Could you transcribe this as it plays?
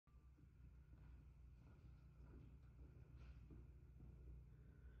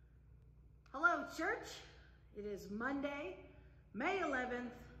Hello, church. It is Monday, May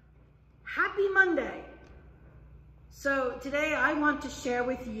 11th. Happy Monday. So today I want to share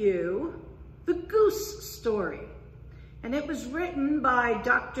with you the goose story. And it was written by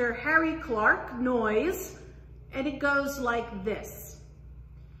Dr. Harry Clark Noyes, and it goes like this.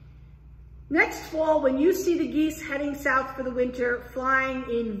 Next fall, when you see the geese heading south for the winter, flying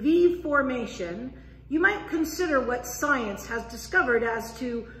in V formation, you might consider what science has discovered as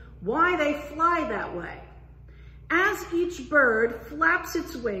to why they fly that way. As each bird flaps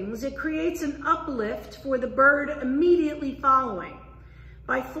its wings, it creates an uplift for the bird immediately following.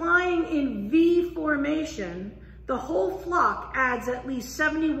 By flying in V formation, the whole flock adds at least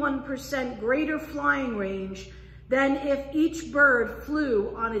 71% greater flying range than if each bird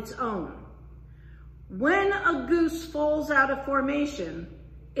flew on its own. When a goose falls out of formation,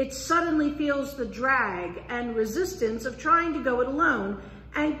 it suddenly feels the drag and resistance of trying to go it alone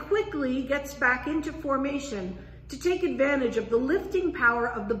and quickly gets back into formation to take advantage of the lifting power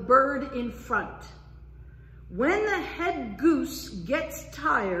of the bird in front. When the head goose gets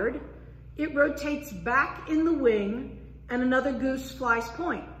tired, it rotates back in the wing and another goose flies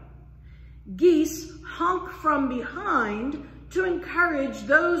point. Geese honk from behind to encourage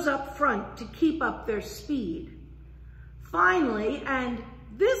those up front to keep up their speed. Finally, and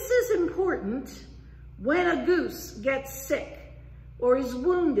this is important, when a goose gets sick or is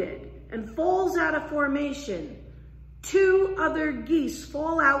wounded and falls out of formation, two other geese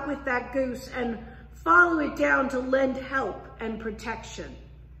fall out with that goose and follow it down to lend help and protection.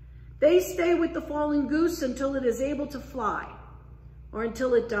 They stay with the fallen goose until it is able to fly or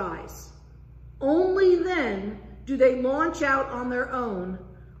until it dies. Only then do they launch out on their own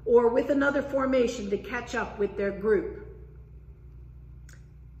or with another formation to catch up with their group.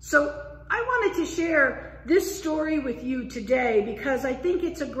 So I wanted to share this story with you today because I think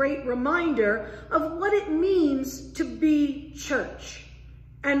it's a great reminder of what it means to be church,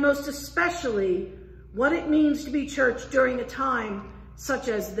 and most especially what it means to be church during a time such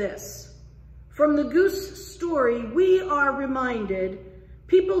as this. From the goose story, we are reminded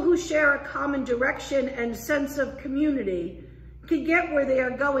people who share a common direction and sense of community can get where they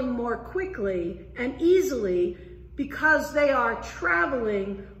are going more quickly and easily because they are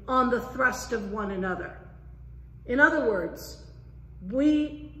traveling on the thrust of one another. In other words,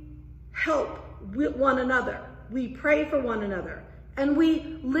 we help one another, we pray for one another, and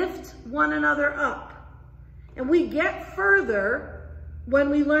we lift one another up. And we get further when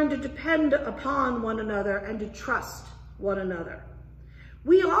we learn to depend upon one another and to trust one another.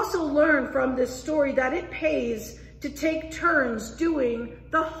 We also learn from this story that it pays to take turns doing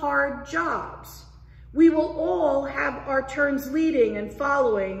the hard jobs. We will all have our turns leading and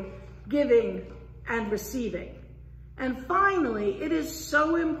following, giving and receiving. And finally, it is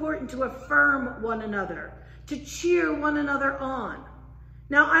so important to affirm one another, to cheer one another on.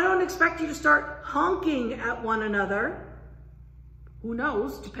 Now, I don't expect you to start honking at one another. Who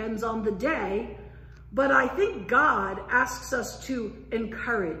knows, depends on the day. But I think God asks us to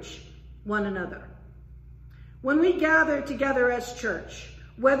encourage one another. When we gather together as church,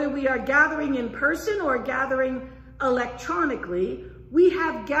 whether we are gathering in person or gathering electronically, we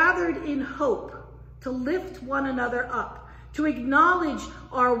have gathered in hope to lift one another up, to acknowledge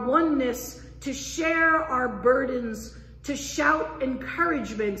our oneness, to share our burdens, to shout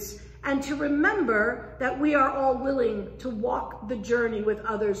encouragements, and to remember that we are all willing to walk the journey with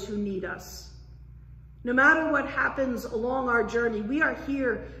others who need us. No matter what happens along our journey, we are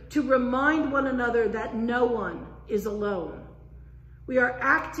here to remind one another that no one is alone. We are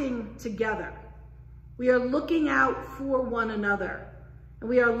acting together. We are looking out for one another, and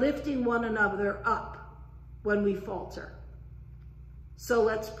we are lifting one another up when we falter. So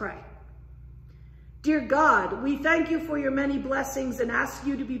let's pray. Dear God, we thank you for your many blessings and ask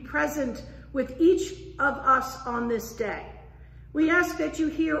you to be present with each of us on this day. We ask that you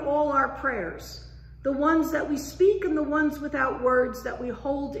hear all our prayers, the ones that we speak and the ones without words that we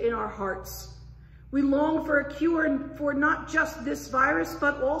hold in our hearts. We long for a cure for not just this virus,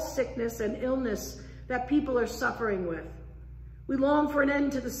 but all sickness and illness that people are suffering with. We long for an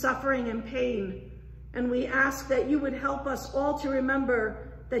end to the suffering and pain, and we ask that you would help us all to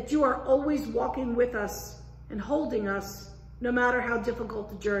remember that you are always walking with us and holding us, no matter how difficult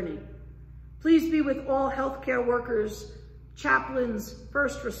the journey. Please be with all healthcare workers, chaplains,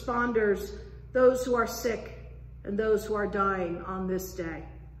 first responders, those who are sick, and those who are dying on this day.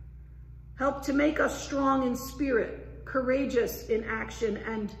 Help to make us strong in spirit, courageous in action,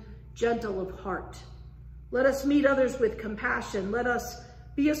 and gentle of heart. Let us meet others with compassion. Let us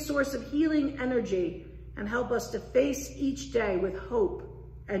be a source of healing energy and help us to face each day with hope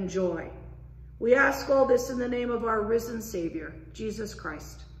and joy. We ask all this in the name of our risen Savior, Jesus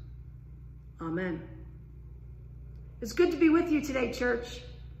Christ. Amen. It's good to be with you today, church.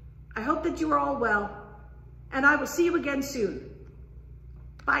 I hope that you are all well, and I will see you again soon.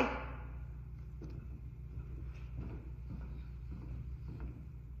 Bye.